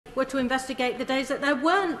were to investigate the days that there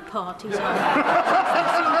weren't parties on.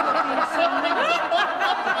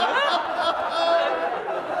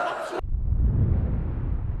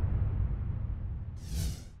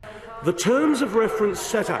 The terms of reference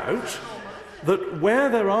set out that where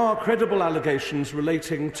there are credible allegations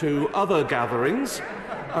relating to other gatherings,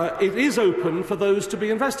 it is open for those to be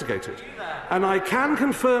investigated. And I can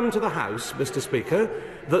confirm to the House, Mr. Speaker,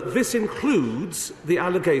 that this includes the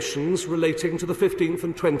allegations relating to the 15th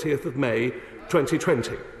and 20th of May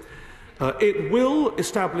 2020. It will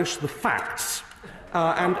establish the facts,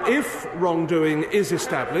 and if wrongdoing is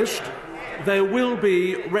established, there will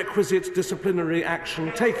be requisite disciplinary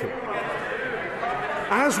action taken.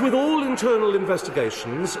 As with all internal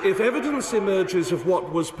investigations, if evidence emerges of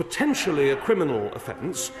what was potentially a criminal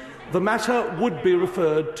offence, the matter would be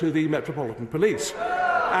referred to the Metropolitan Police,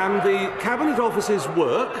 and the Cabinet Office's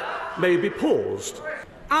work may be paused.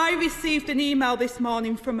 I received an email this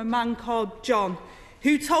morning from a man called John,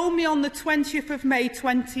 who told me on the 20th of May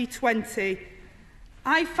 2020,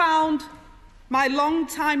 "I found my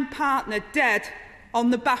long-time partner dead on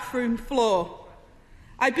the bathroom floor.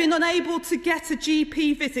 I'd been unable to get a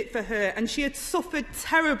GP visit for her, and she had suffered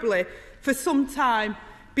terribly for some time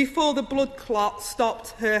before the blood clot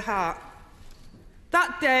stopped her heart."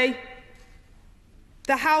 That day,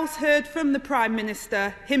 the House heard from the Prime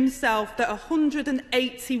Minister himself that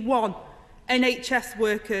 181 NHS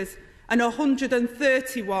workers and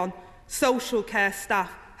 131 social care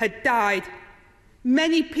staff had died.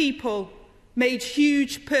 Many people made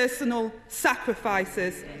huge personal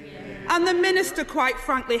sacrifices. And the Minister, quite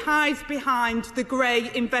frankly, hides behind the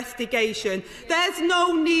Grey investigation. There's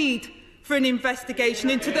no need for an investigation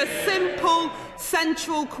into the simple,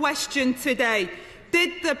 central question today.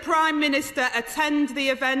 Did the Prime Minister attend the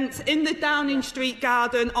event in the Downing Street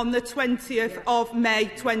Garden on the 20th of May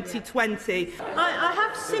 2020? I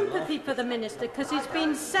have sympathy for the Minister because he's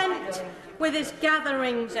been sent with his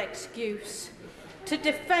gatherings excuse to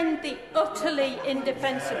defend the utterly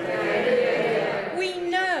indefensible. We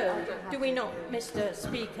know, do we not, Mr.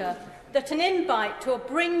 Speaker, that an invite to a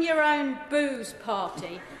bring-your-own-booze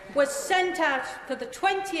party was sent out for the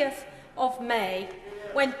 20th of May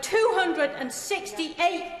when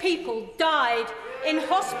 268 people died in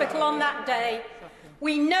hospital on that day.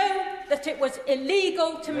 We know that it was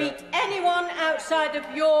illegal to meet anyone outside of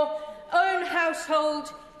your own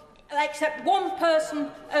household except one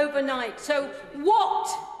person overnight. So what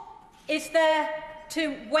is there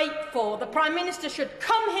to wait for? The Prime Minister should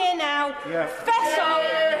come here now, fess up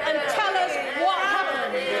and tell us what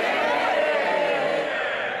happened.